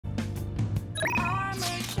I'm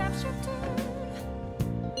a shapeshifter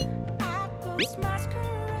at this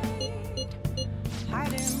masquerade,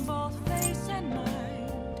 hiding both face and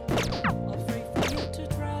mind, all free for you to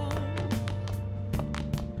draw.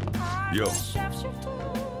 I'm Yo. a shapeshifter.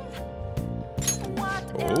 What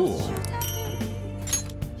Oh. else should I be?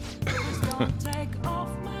 Please don't take off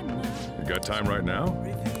my mind. You got time right now?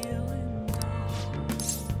 Revealing all.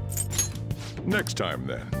 Next time,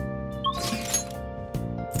 then.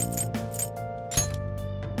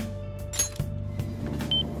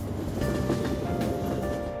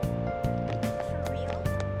 For real?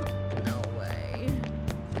 No way.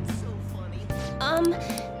 It's so funny.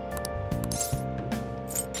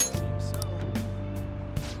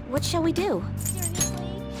 What shall we do? Seriously?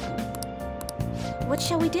 What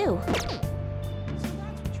shall we do?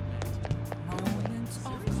 Moments of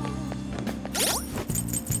calm,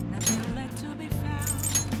 never let to be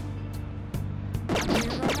found. Here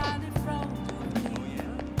right in front of me.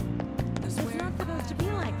 This It's not supposed to be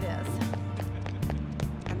like this.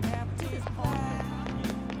 I never did that.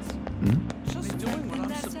 Just doing what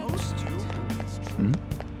I'm supposed to.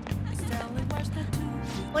 Tell it was the two.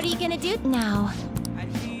 What are you gonna do now? I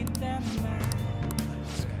need them now.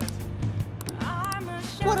 I'm a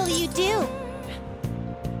What'll you do?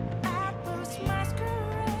 at this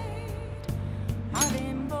masquerade,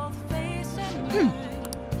 hiding both face and mind.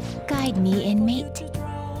 Guide me, inmate. To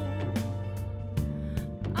draw.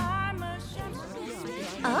 I'm a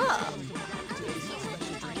shapeshifter. Oh.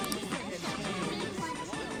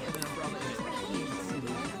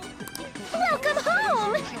 Welcome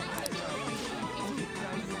home!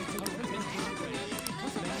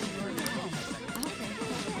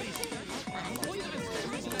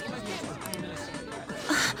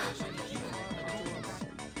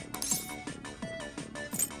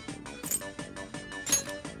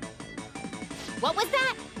 What was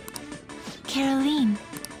that? Caroline.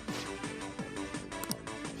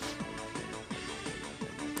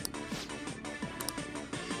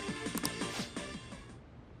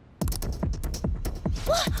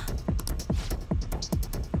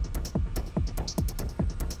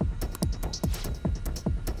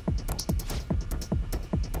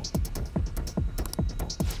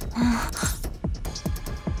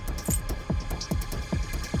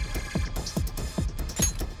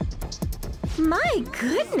 My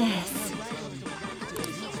goodness!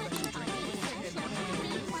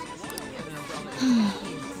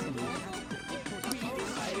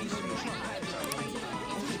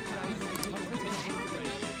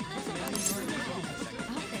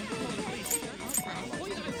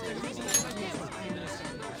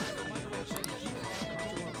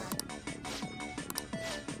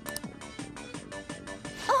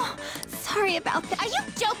 Oh, sorry about that. Are you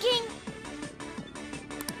joking?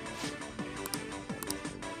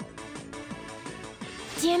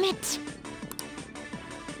 Damn it!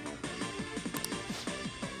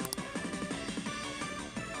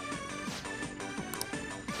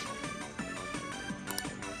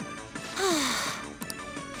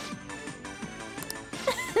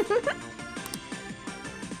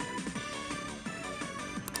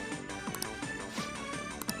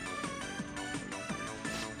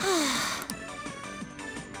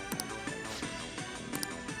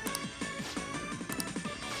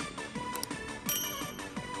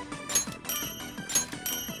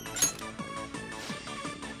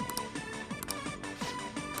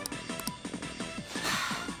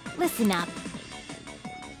 Listen up.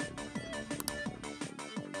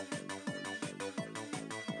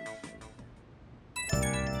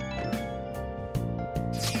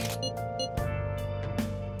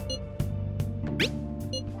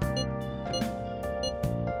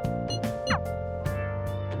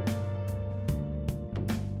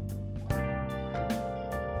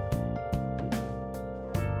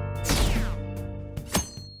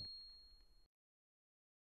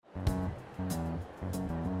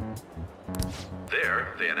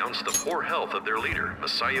 There, they announced the poor health of their leader,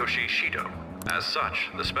 Masayoshi Shido. As such,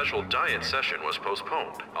 the special diet session was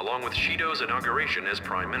postponed, along with Shido's inauguration as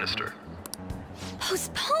Prime Minister.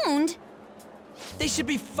 Postponed? They should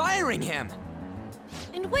be firing him!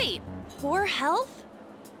 And wait, poor health?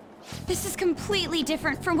 This is completely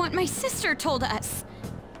different from what my sister told us.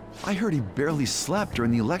 I heard he barely slept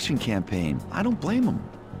during the election campaign. I don't blame him.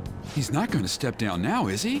 He's not going to step down now,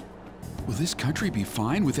 is he? Will this country be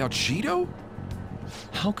fine without Shido?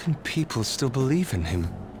 How can people still believe in him?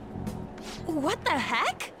 What the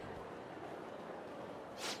heck?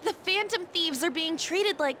 The Phantom Thieves are being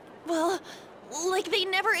treated like, well, like they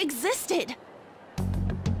never existed.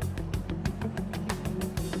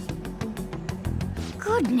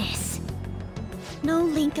 Goodness. No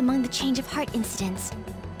link among the change of heart incidents.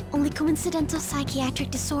 Only coincidental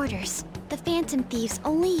psychiatric disorders. The Phantom Thieves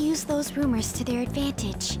only use those rumors to their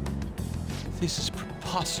advantage. This is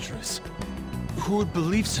preposterous. Who would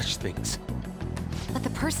believe such things? But the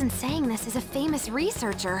person saying this is a famous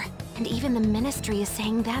researcher. And even the Ministry is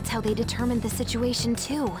saying that's how they determined the situation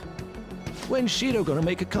too. When's Shido gonna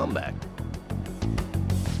make a comeback?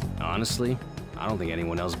 Honestly, I don't think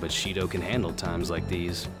anyone else but Shido can handle times like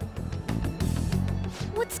these.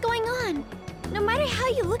 What's going on? No matter how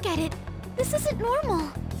you look at it, this isn't normal.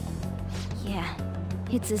 Yeah,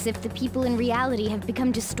 it's as if the people in reality have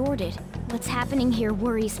become distorted. What's happening here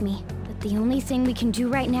worries me, but the only thing we can do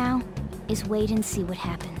right now is wait and see what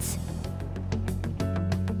happens.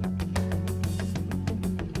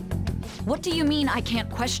 What do you mean I can't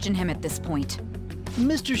question him at this point?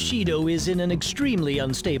 Mr. Shido is in an extremely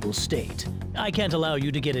unstable state. I can't allow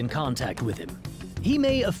you to get in contact with him. He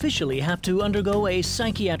may officially have to undergo a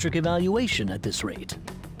psychiatric evaluation at this rate.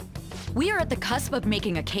 We are at the cusp of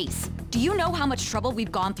making a case. Do you know how much trouble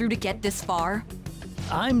we've gone through to get this far?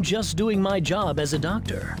 I'm just doing my job as a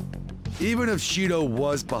doctor. Even if Shido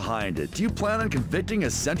was behind it, do you plan on convicting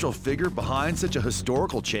a central figure behind such a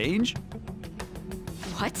historical change?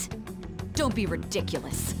 What? Don't be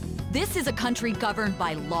ridiculous. This is a country governed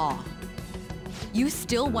by law. You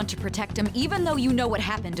still want to protect him even though you know what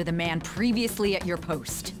happened to the man previously at your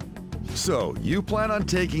post. So, you plan on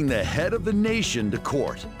taking the head of the nation to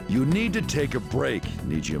court. You need to take a break,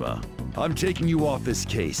 Nijima. I'm taking you off this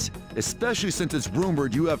case, especially since it's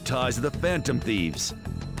rumored you have ties to the Phantom Thieves.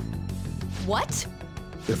 What?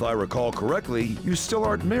 If I recall correctly, you still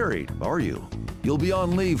aren't married, are you? You'll be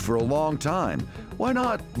on leave for a long time. Why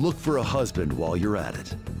not look for a husband while you're at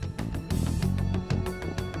it?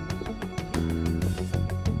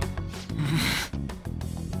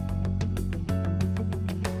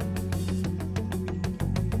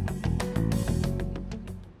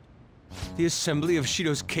 The assembly of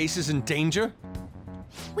Shido's case is in danger?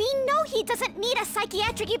 We know he doesn't need a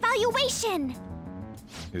psychiatric evaluation!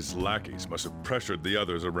 His lackeys must have pressured the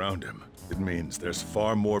others around him. It means there's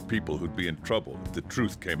far more people who'd be in trouble if the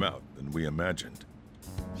truth came out than we imagined.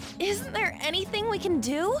 Isn't there anything we can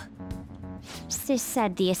do? Sis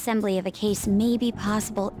said the assembly of a case may be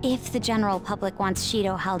possible if the general public wants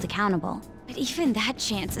Shido held accountable. But even that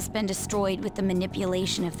chance has been destroyed with the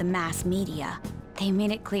manipulation of the mass media. They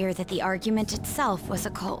made it clear that the argument itself was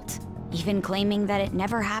a cult, even claiming that it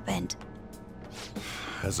never happened.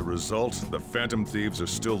 As a result, the Phantom Thieves are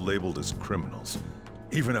still labeled as criminals,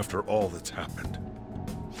 even after all that's happened.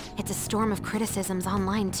 It's a storm of criticisms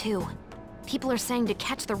online, too. People are saying to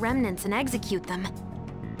catch the remnants and execute them.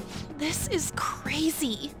 This is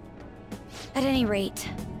crazy. At any rate,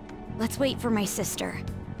 let's wait for my sister.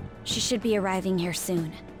 She should be arriving here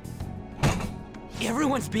soon.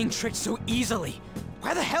 Everyone's being tricked so easily.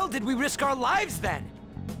 Why the hell did we risk our lives then?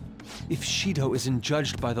 If Shido isn't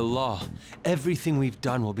judged by the law, everything we've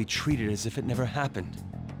done will be treated as if it never happened.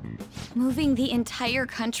 Moving the entire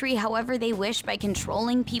country however they wish by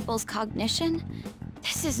controlling people's cognition?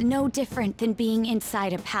 This is no different than being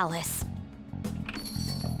inside a palace.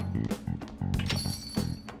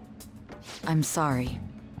 I'm sorry.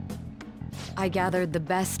 I gathered the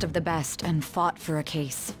best of the best and fought for a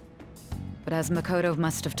case. But as Makoto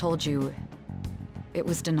must have told you, it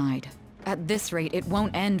was denied. At this rate, it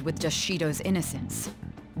won't end with just Shido's innocence.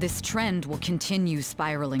 This trend will continue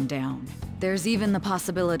spiraling down. There's even the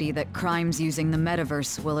possibility that crimes using the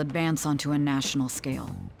metaverse will advance onto a national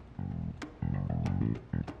scale.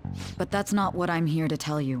 But that's not what I'm here to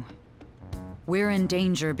tell you. We're in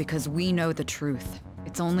danger because we know the truth.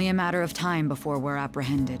 It's only a matter of time before we're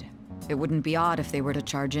apprehended. It wouldn't be odd if they were to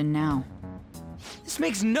charge in now. This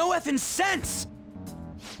makes no effing sense!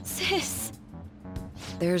 Sis!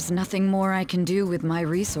 There's nothing more I can do with my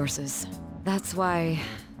resources. That's why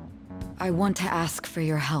I want to ask for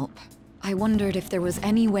your help. I wondered if there was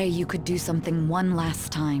any way you could do something one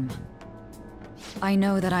last time. I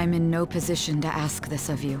know that I'm in no position to ask this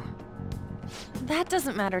of you. That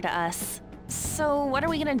doesn't matter to us. So what are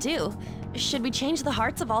we gonna do? Should we change the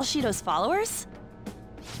hearts of all Shido's followers?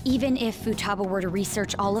 Even if Futaba were to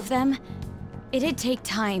research all of them, it'd take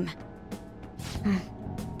time.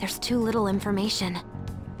 There's too little information.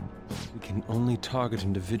 We can only target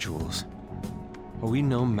individuals. Are we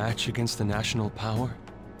no match against the national power?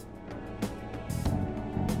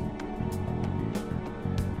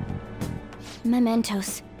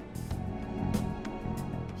 Mementos.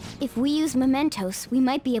 If we use mementos, we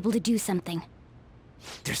might be able to do something.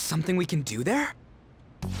 There's something we can do there?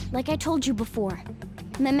 Like I told you before,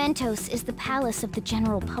 mementos is the palace of the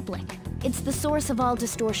general public. It's the source of all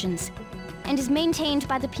distortions. and is maintained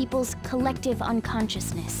by the people's collective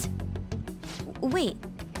unconsciousness. Wait,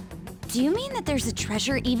 do you mean that there's a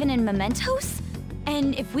treasure even in mementos?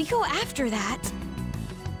 And if we go after that...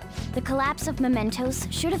 The collapse of mementos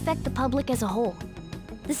should affect the public as a whole.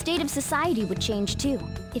 The state of society would change too.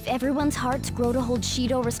 If everyone's hearts grow to hold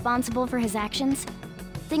Shido responsible for his actions,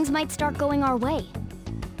 things might start going our way.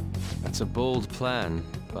 That's a bold plan,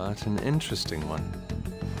 but an interesting one.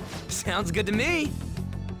 Sounds good to me.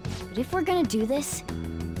 But if we're gonna do this,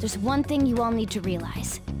 there's one thing you all need to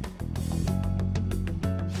realize.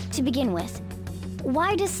 To begin with,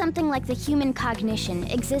 why does something like the human cognition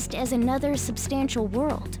exist as another substantial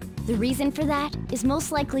world? The reason for that is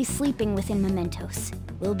most likely sleeping within mementos.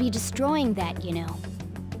 We'll be destroying that, you know.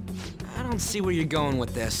 I don't see where you're going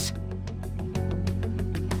with this.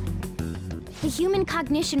 The human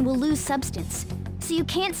cognition will lose substance, so you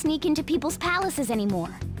can't sneak into people's palaces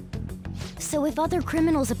anymore. So if other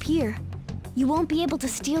criminals appear, you won't be able to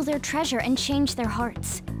steal their treasure and change their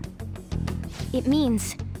hearts. It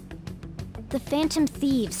means the Phantom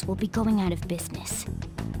Thieves will be going out of business.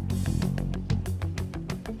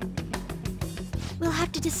 We'll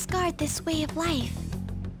have to discard this way of life.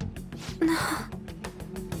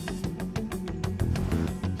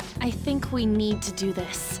 I think we need to do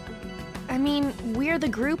this. I mean, we're the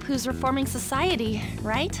group who's reforming society,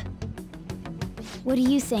 right? What do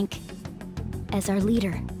you think? As our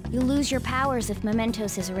leader, you'll lose your powers if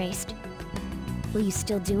mementos is erased. Will you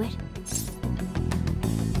still do it?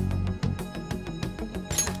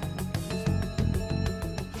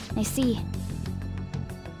 I see.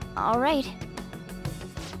 All right.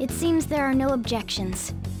 It seems there are no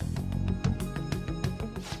objections.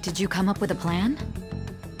 Did you come up with a plan?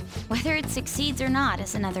 Whether it succeeds or not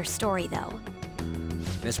is another story, though.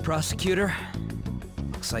 Miss Prosecutor,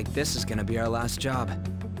 looks like this is gonna be our last job.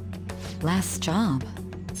 Last job?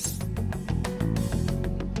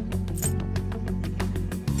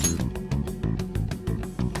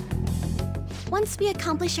 Once we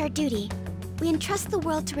accomplish our duty, we entrust the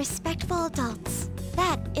world to respectful adults.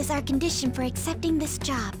 That is our condition for accepting this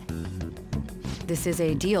job. This is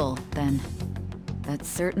a deal, then. That's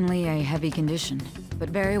certainly a heavy condition. But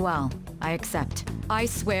very well, I accept. I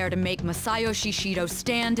swear to make Masayoshi Shido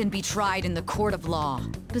stand and be tried in the court of law.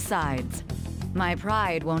 Besides, my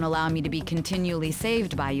pride won't allow me to be continually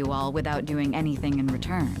saved by you all without doing anything in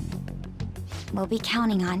return. We'll be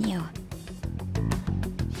counting on you.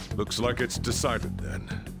 Looks like it's decided then.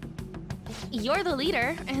 You're the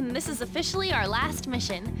leader, and this is officially our last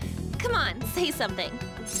mission. Come on, say something.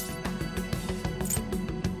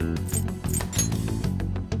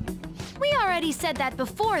 We already said that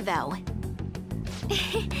before, though.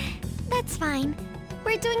 That's fine.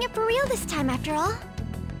 We're doing it for real this time, after all.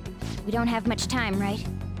 We don't have much time, right?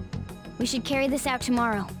 We should carry this out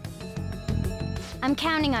tomorrow. I'm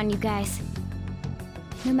counting on you guys.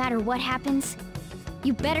 No matter what happens,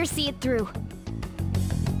 you better see it through.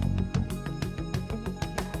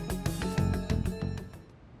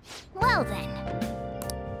 Well then.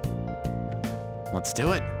 Let's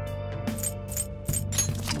do it.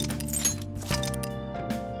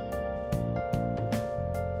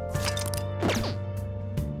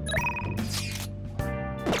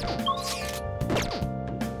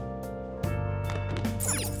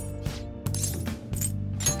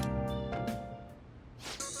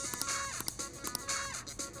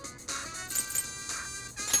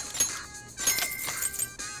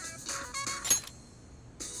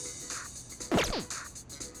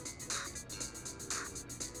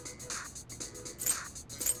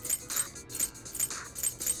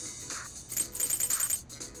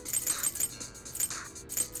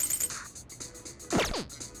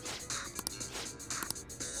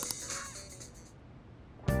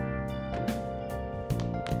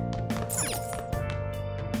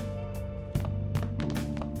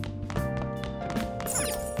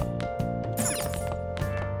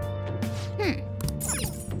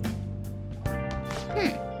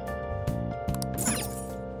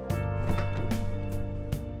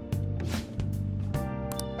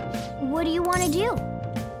 What do you want to do?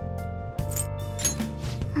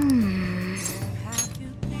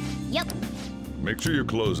 Yep. Make sure you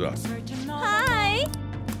close up. Hi!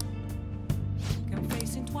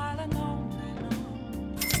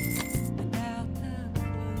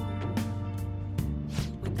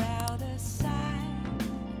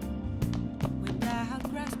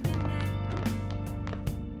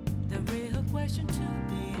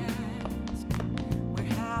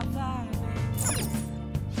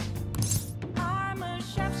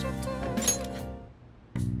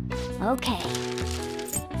 Okay.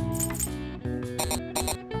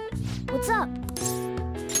 What's up?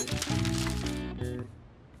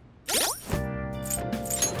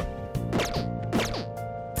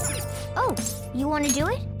 You want to do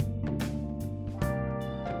it?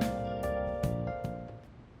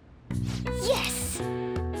 Yes!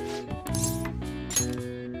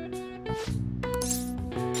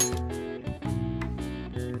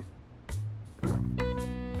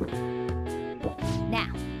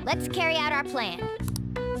 Now, let's carry out our plan.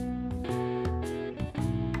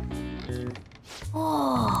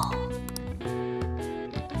 Oh.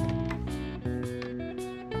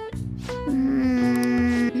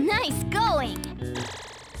 Nice going!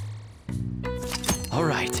 All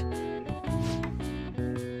right.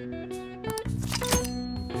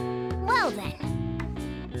 Well then.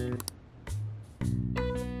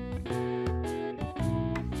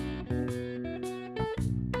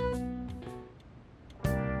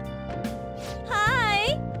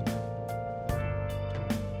 Hi!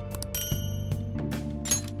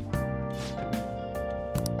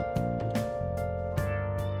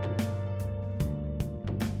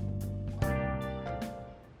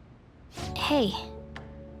 Hey.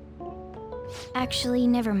 Actually,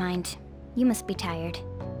 never mind. You must be tired.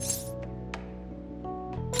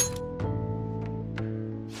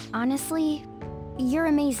 Honestly, you're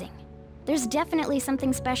amazing. There's definitely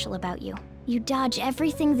something special about you. You dodge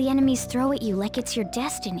everything the enemies throw at you like it's your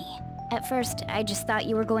destiny. At first, I just thought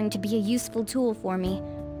you were going to be a useful tool for me.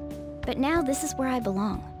 But now this is where I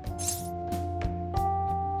belong.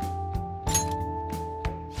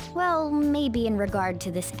 Well, maybe in regard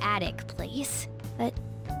to this attic place, but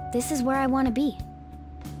this is where I want to be.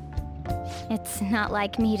 It's not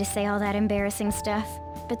like me to say all that embarrassing stuff,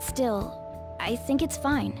 but still, I think it's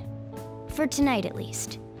fine. For tonight, at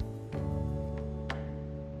least.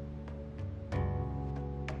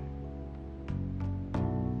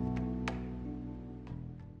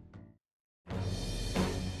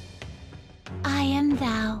 I am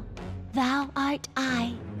thou, thou art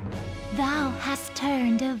I. Thou hast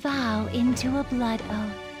turned a vow into a blood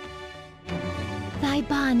oath. Thy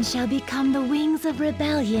bond shall become the wings of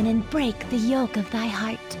rebellion and break the yoke of thy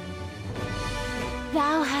heart.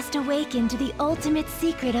 Thou hast awakened to the ultimate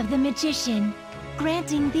secret of the magician,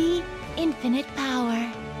 granting thee infinite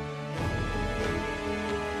power.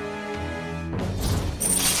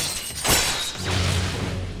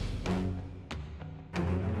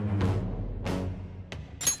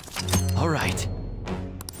 All right.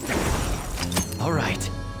 All right.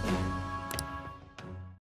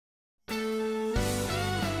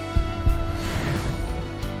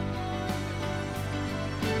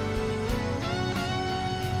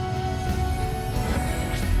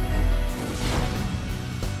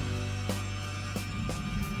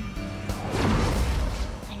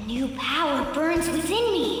 A new power burns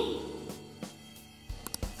within me.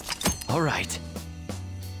 All right.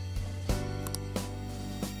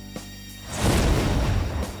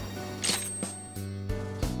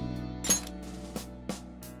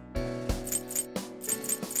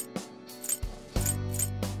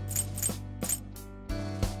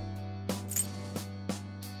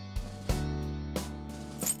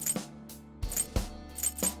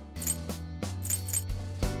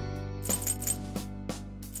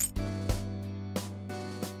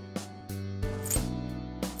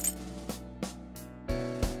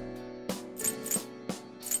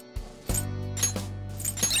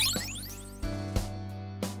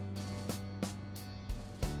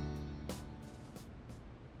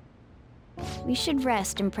 We should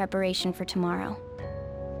rest in preparation for tomorrow.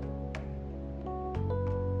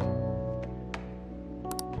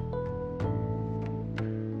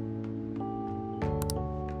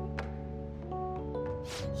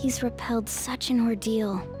 He's repelled such an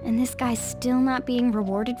ordeal, and this guy's still not being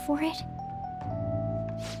rewarded for it?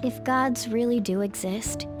 If gods really do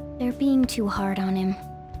exist, they're being too hard on him.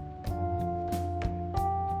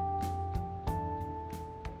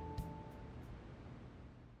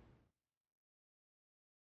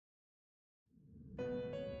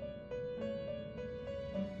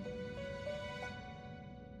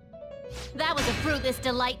 That was a fruitless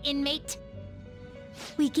delight, inmate.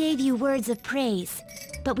 We gave you words of praise,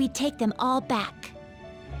 but we take them all back.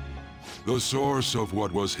 The source of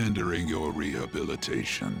what was hindering your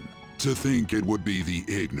rehabilitation. To think it would be the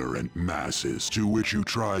ignorant masses to which you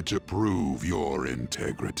tried to prove your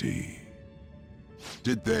integrity.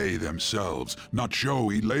 Did they themselves not show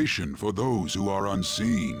elation for those who are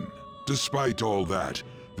unseen? Despite all that,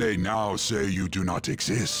 they now say you do not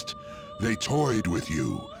exist. They toyed with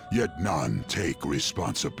you, yet none take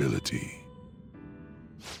responsibility.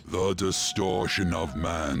 The distortion of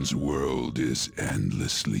man's world is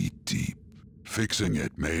endlessly deep. Fixing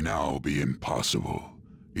it may now be impossible,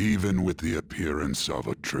 even with the appearance of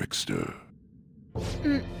a trickster.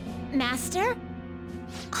 Master?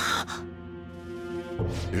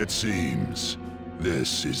 It seems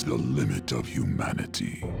this is the limit of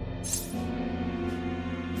humanity.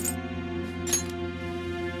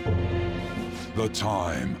 The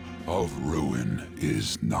time of ruin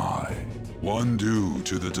is nigh, one due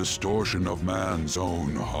to the distortion of man's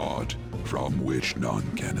own heart, from which none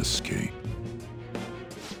can escape.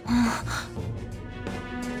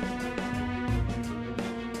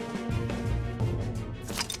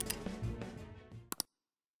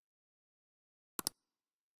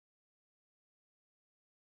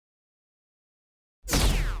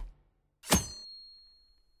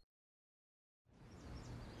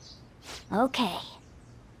 Okay.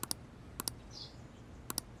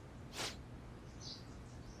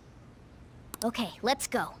 Okay, let's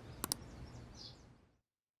go.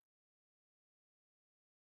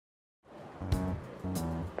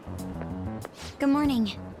 Good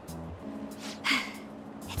morning.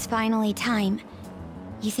 It's finally time.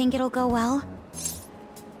 You think it'll go well?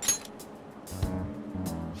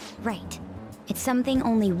 Right. It's something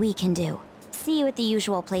only we can do. See you at the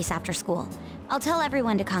usual place after school. I'll tell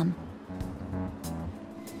everyone to come.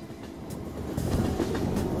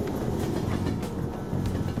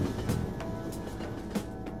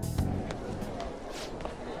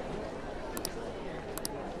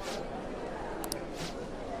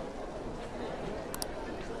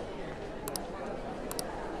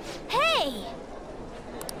 Hey!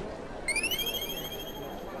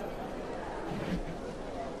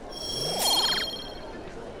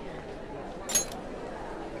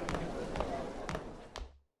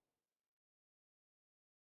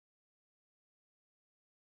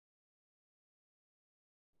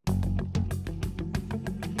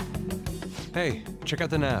 Hey, check out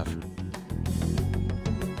the nav.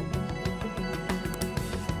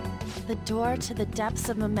 The door to the depths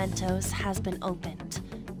of mementos has been opened.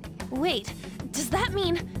 Wait, does that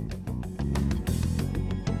mean...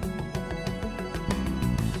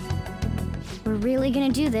 We're really gonna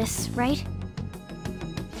do this, right?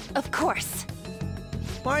 Of course.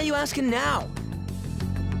 Why are you asking now?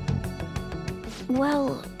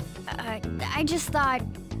 Well, I just thought,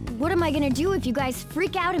 what am I gonna do if you guys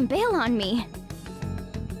freak out and bail on me?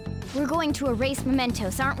 We're going to erase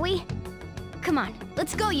mementos, aren't we? Come on,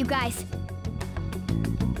 let's go, you guys.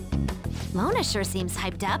 Mona sure seems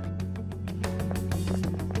hyped up.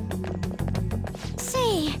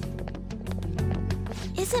 Say,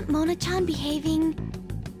 isn't Mona-chan behaving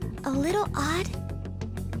a little odd?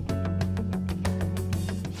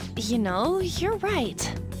 You know, you're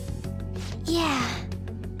right. Yeah.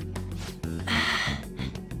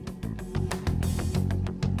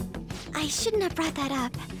 I shouldn't have brought that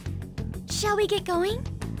up. Shall we get going?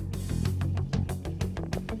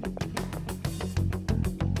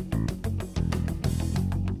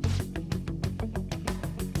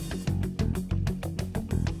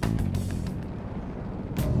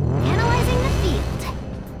 Analyzing the field.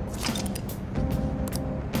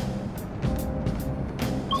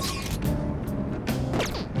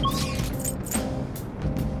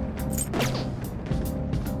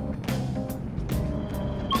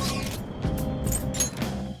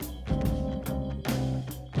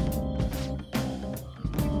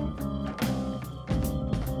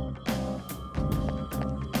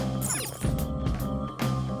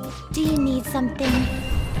 Do you need something?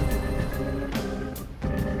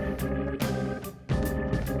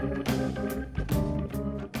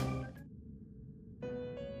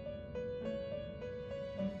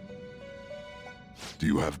 Do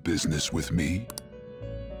you have business with me?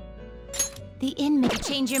 The inmate.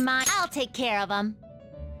 Change your mind. I'll take care of them.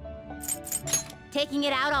 Taking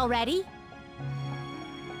it out already?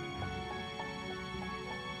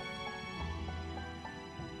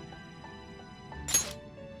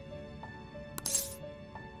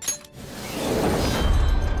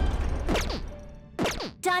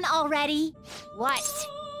 Done already? What?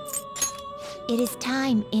 It is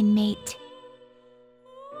time, inmate.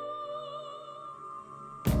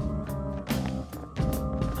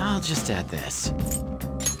 I'll just add this.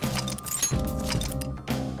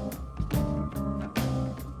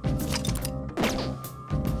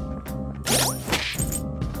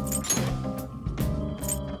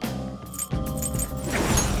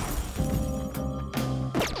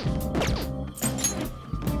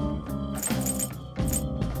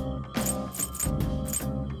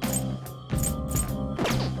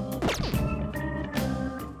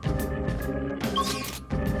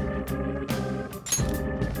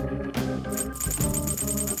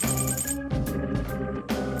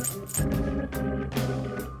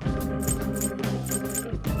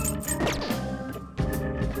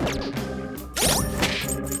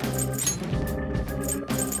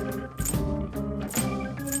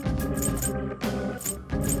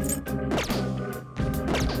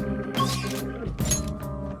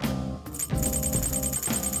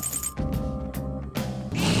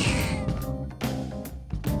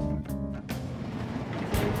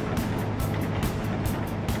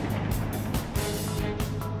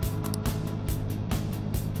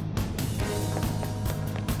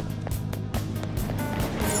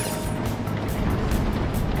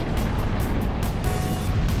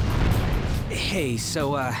 Hey,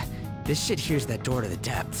 so, this shit here's that door to the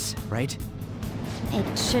depths, right?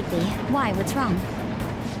 It should be. Why? What's wrong?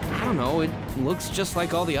 I don't know, it looks just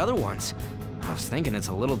like all the other ones. I was thinking it's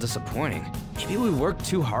a little disappointing. Maybe we worked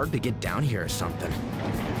too hard to get down here or something.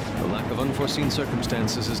 The lack of unforeseen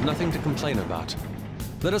circumstances is nothing to complain about.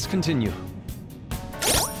 Let us continue.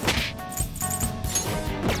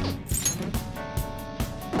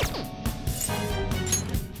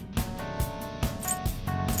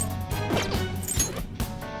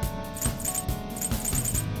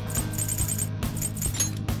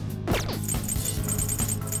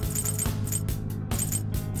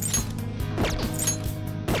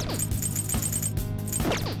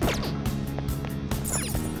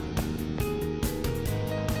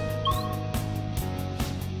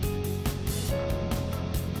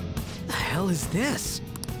 Is this?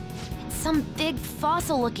 It's some big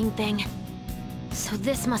fossil-looking thing. So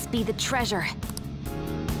this must be the treasure.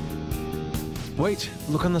 Wait,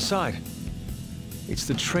 look on the side. It's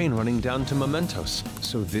the train running down to Mementos.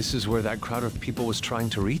 So this is where that crowd of people was trying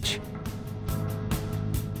to reach?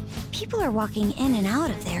 People are walking in and out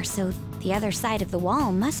of there, so the other side of the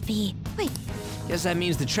wall must be... Wait. Guess that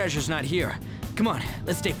means the treasure's not here. Come on,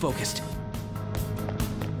 let's stay focused.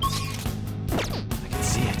 I can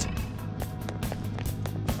see it.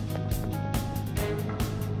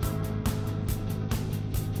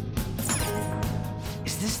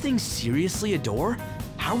 Is this thing seriously a door?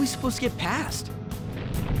 How are we supposed to get past?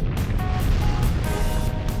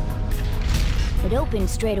 It opened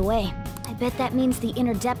straight away. I bet that means the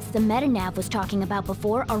inner depths the metanav was talking about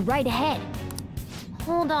before are right ahead.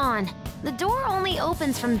 Hold on. The door only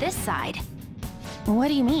opens from this side. What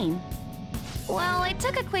do you mean? Well, I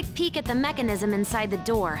took a quick peek at the mechanism inside the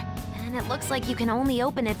door, and it looks like you can only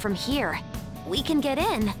open it from here. We can get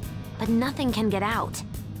in, but nothing can get out.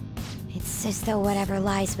 It's as though whatever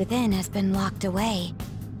lies within has been locked away.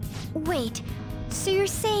 Wait, so you're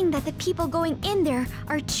saying that the people going in there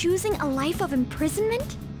are choosing a life of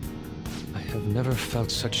imprisonment? I have never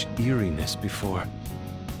felt such eeriness before.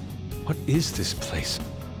 What is this place?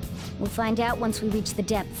 We'll find out once we reach the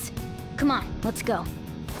depths. Come on, let's go.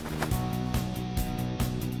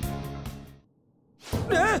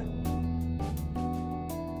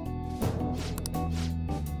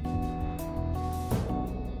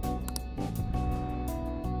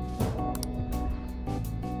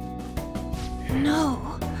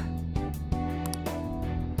 No.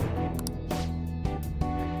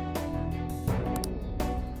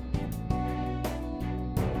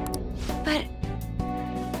 But...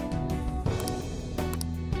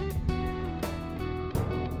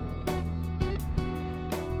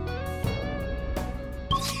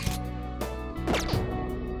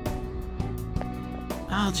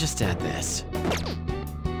 I'll just add this.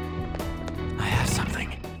 I have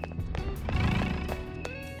something.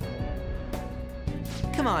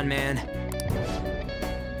 Come on, man.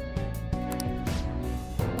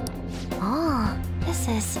 Oh, this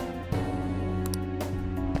is...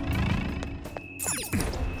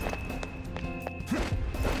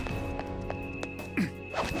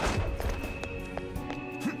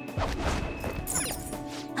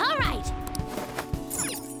 All right.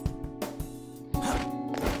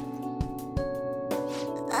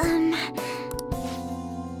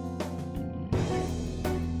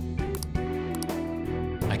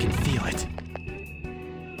 I can feel it.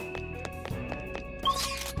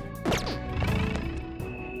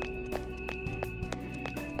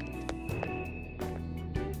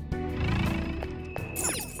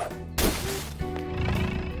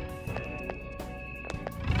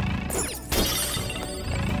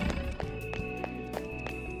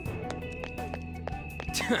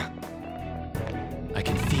 I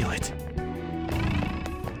can feel it.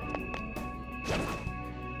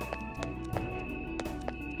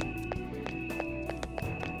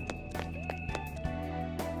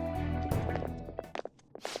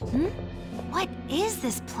 What is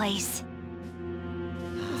this place?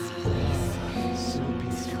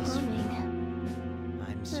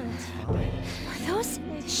 Are those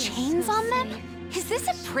chains on them? Is this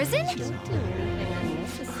a prison?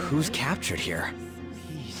 Who's captured here?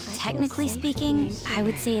 Technically speaking, I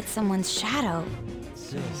would say it's someone's shadow.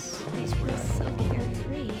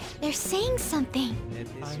 They're saying something.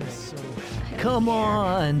 Come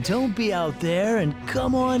on, don't be out there and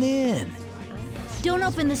come on in. Don't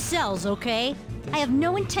open the cells, okay? I have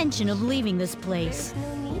no intention of leaving this place.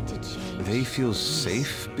 They feel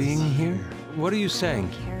safe being here? What are you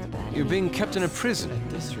saying? You're being kept in a prison.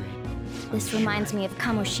 This reminds me of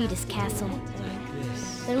Kamoshida's castle.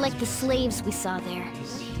 They're like the slaves we saw there.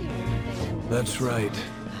 That's right.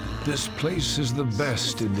 This place is the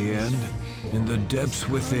best in the end. In the depths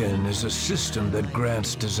within is a system that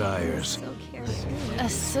grants desires. A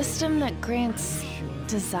system that grants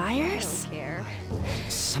desires?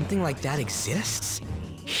 Something like that exists?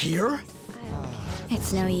 Here?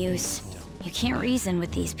 It's no use. You can't reason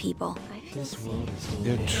with these people.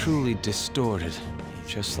 They're truly distorted,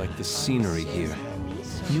 just like the scenery here.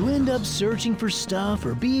 You end up searching for stuff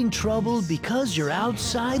or being troubled because you're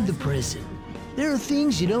outside the prison. There are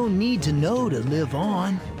things you don't need to know to live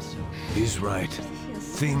on. He's right.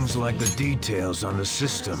 Things like the details on the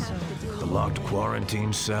system. The locked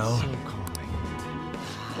quarantine cell.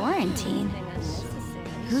 Quarantine?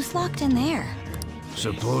 Who's locked in there?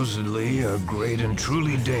 Supposedly a great and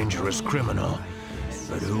truly dangerous criminal.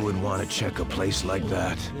 But who would want to check a place like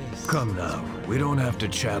that? Come now, we don't have to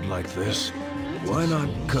chat like this. Why not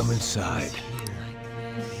come inside?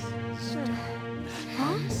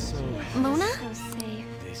 Huh? Mona?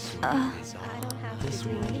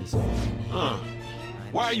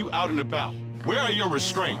 Why are you out and about? Where are your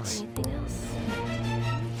restraints?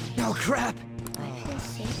 Oh, crap!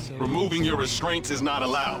 Removing your restraints is not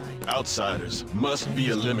allowed. Outsiders must be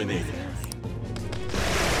eliminated.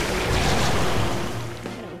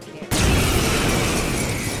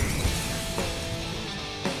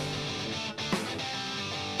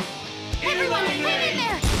 Everyone, hang in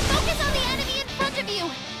there! Focus on the enemy in front of you!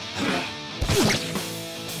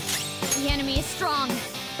 The enemy is strong.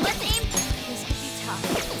 Let's aim. This could be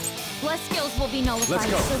tough. Less skills will be nullified,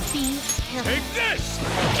 Let's go. so be careful. Take this!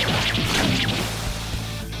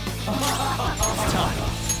 It's time.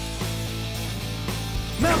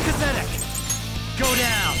 Melchizedek! Go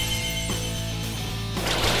down!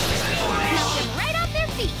 Knock them right off their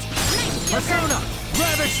feet. Nice, Joker. Persona!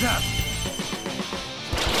 Ravage them!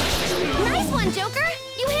 Nice one, Joker.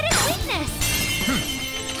 You hit his weakness.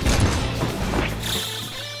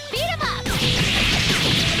 Beat him up.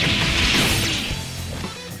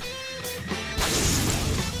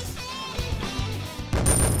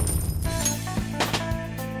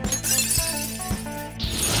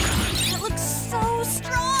 It looks so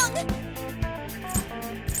strong.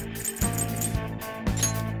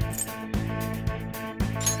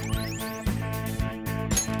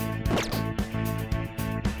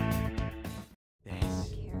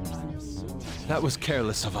 That was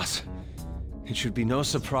careless of us. It should be no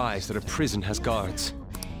surprise that a prison has guards.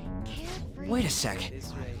 Wait a sec.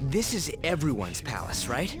 This is everyone's palace,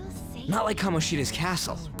 right? Not like Kamoshida's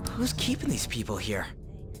castle. Who's keeping these people here?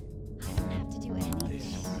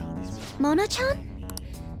 Mona-chan?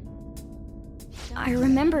 I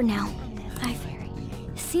remember now. I've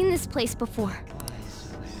seen this place before.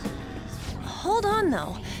 Hold on,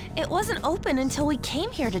 though. It wasn't open until we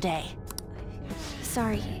came here today.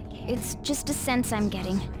 Sorry, it's just a sense I'm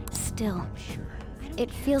getting. Still,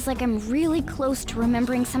 it feels like I'm really close to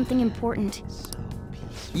remembering something important.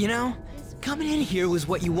 You know, coming in here was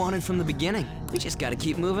what you wanted from the beginning. We just gotta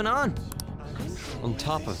keep moving on. On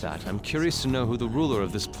top of that, I'm curious to know who the ruler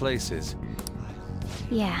of this place is.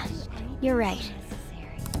 Yeah, you're right.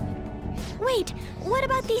 Wait, what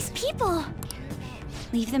about these people?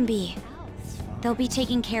 Leave them be. They'll be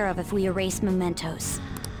taken care of if we erase mementos.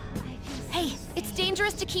 Hey, it's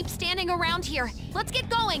dangerous to keep standing around here. Let's get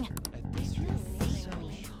going.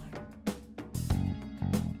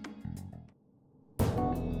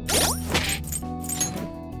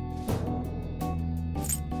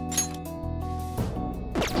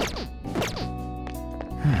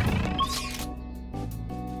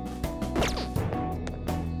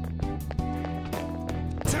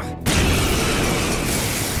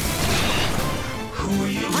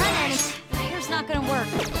 Here's not gonna work.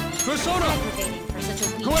 Persona! Aggravating for such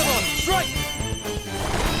a weak Whoever, strike!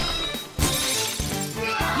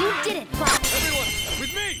 You did it, Brock. Everyone,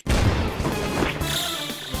 with me!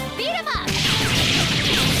 Beat him up.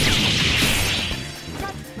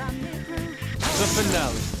 The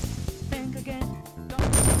finale.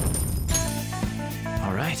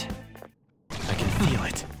 All right. I can feel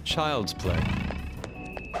it. Child's play.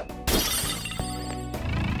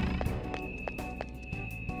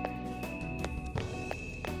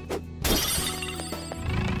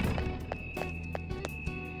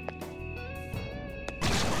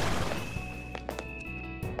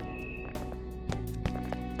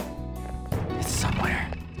 It's somewhere.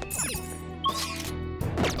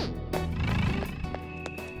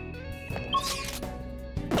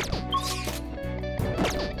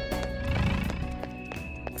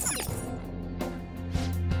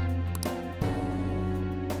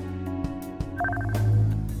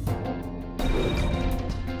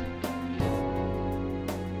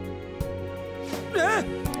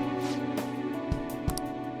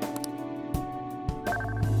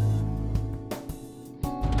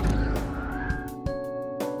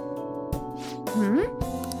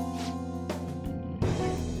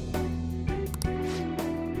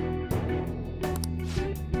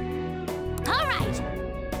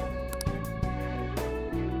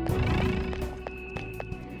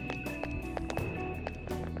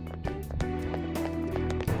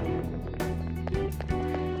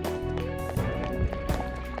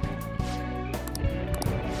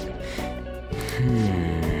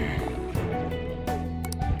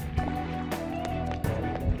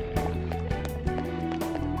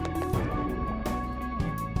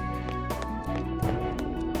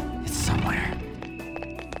 It's somewhere.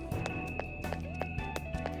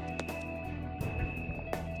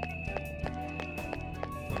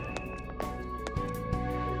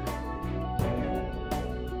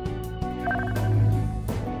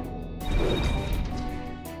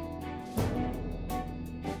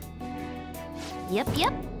 Yep.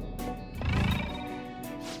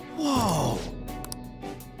 Whoa!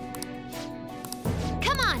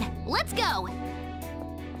 Come on, let's go!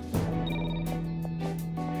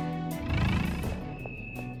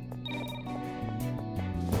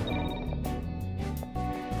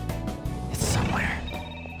 It's somewhere.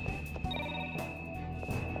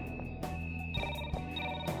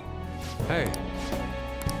 Hey.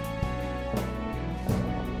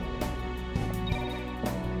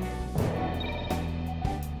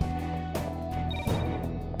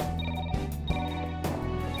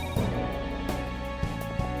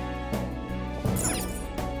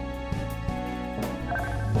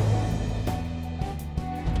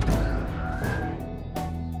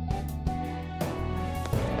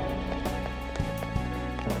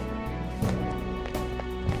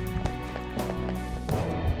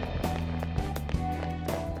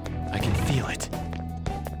 I can feel it.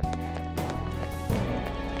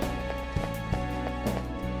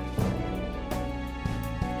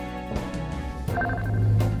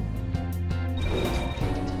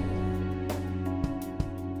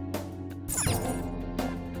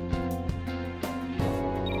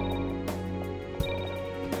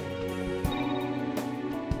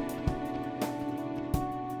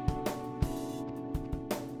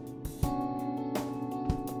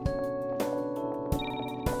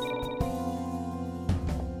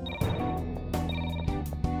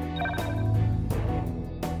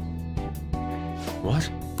 What?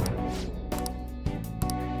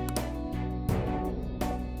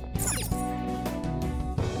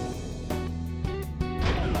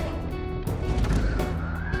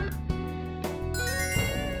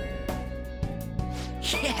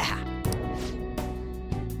 Yeah!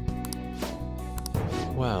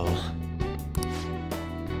 Well...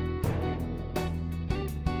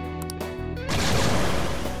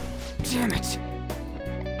 Damn it!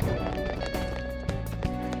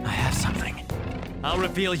 I have something. I'll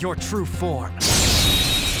reveal your true form.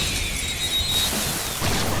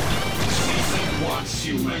 What's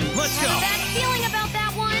human? Let's go! Bad feeling about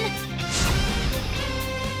that one!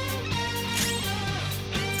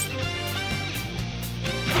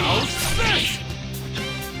 How's this?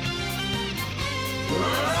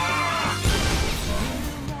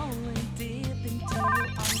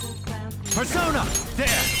 Persona!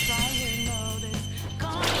 There!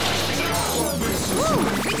 Ooh,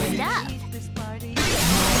 great stuff!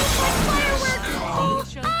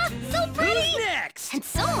 Fireworks! So pretty! Who's next? And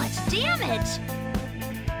so much damage!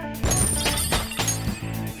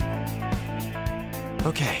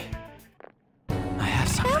 Okay. I have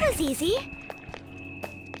something. That was easy.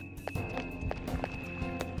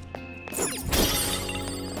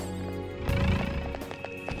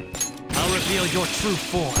 I'll reveal your true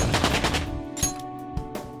form.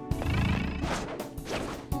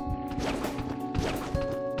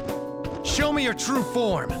 Show me your true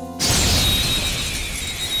form.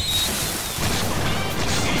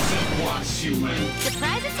 What's human?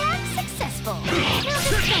 Surprise attack successful. Now just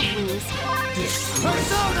don't lose.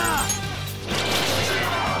 Persona!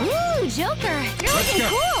 Ooh, Joker, you're looking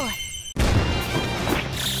cool.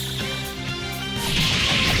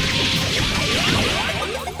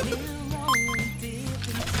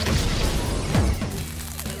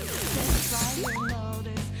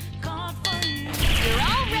 You're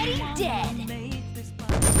already dead.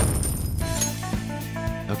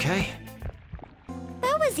 Okay.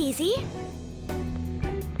 That was easy.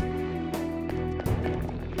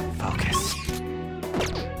 Focus.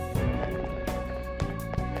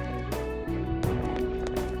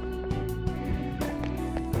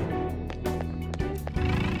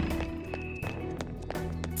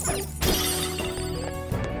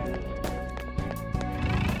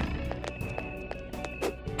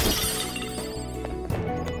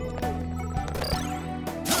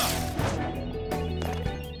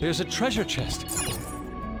 There's a treasure chest.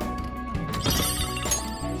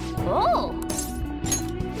 Oh.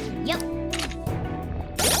 Yep.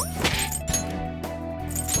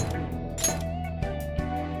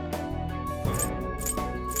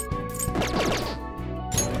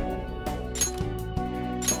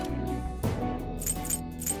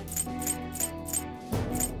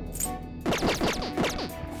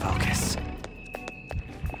 Focus.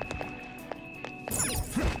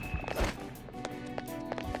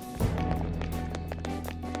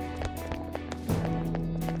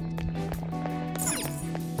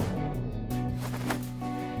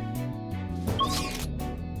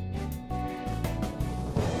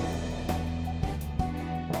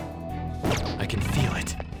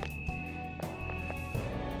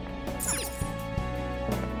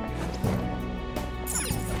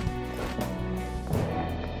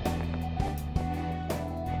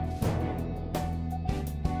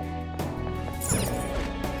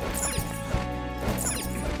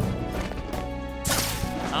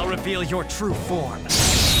 reveal your true form.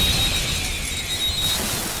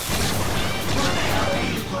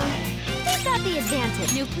 Who's got the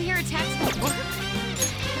advantage? Nuclear attacks won't work?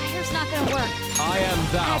 Fire's not gonna work. I am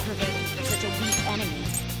thou. Aggravating for such a weak enemy.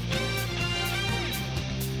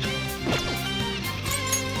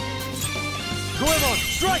 Goemon,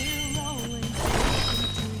 strike!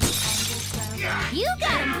 You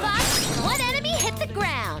got him, Fox! One enemy hit the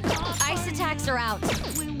ground. Ice attacks are out.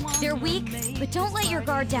 They're weak, but don't let your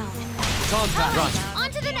guard down. Combat. Roger.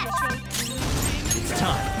 On to the next. It's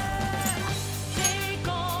time.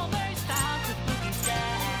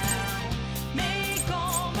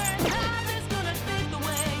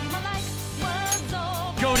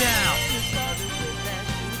 Go down!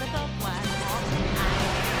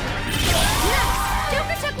 Nice!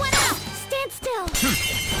 Joker took one out! Stand still!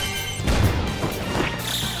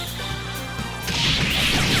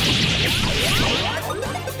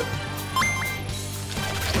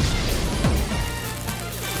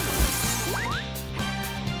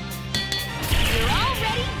 You're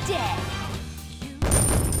already dead!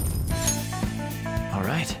 All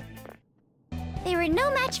right. They were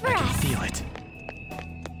no match for us. Feel it.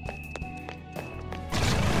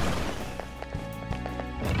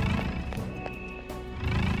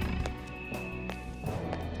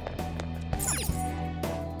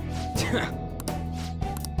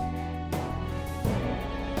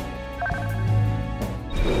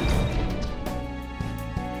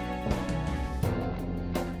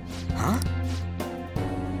 Huh?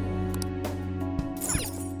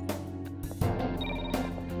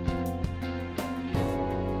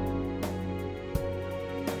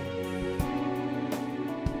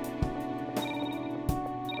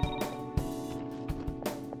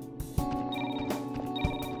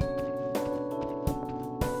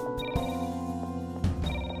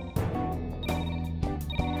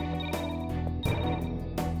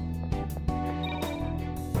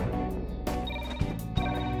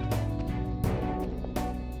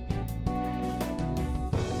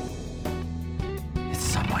 It's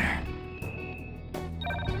somewhere.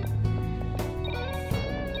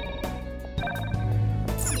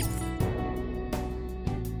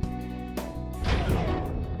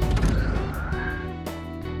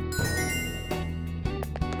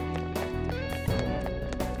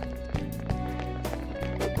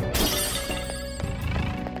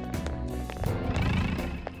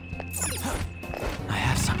 I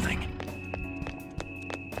have something.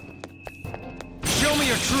 Show me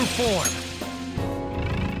your true form!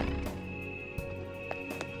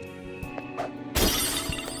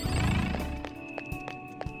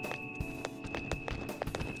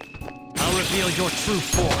 I'll reveal your true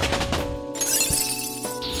form.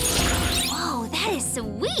 Whoa, that is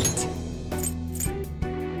sweet!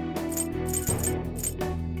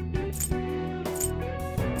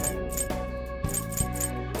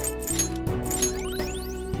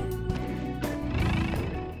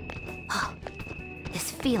 Oh,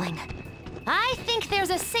 this feeling. I think there's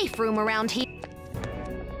a safe room around here.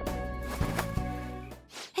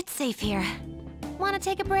 It's safe here. Wanna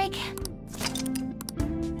take a break?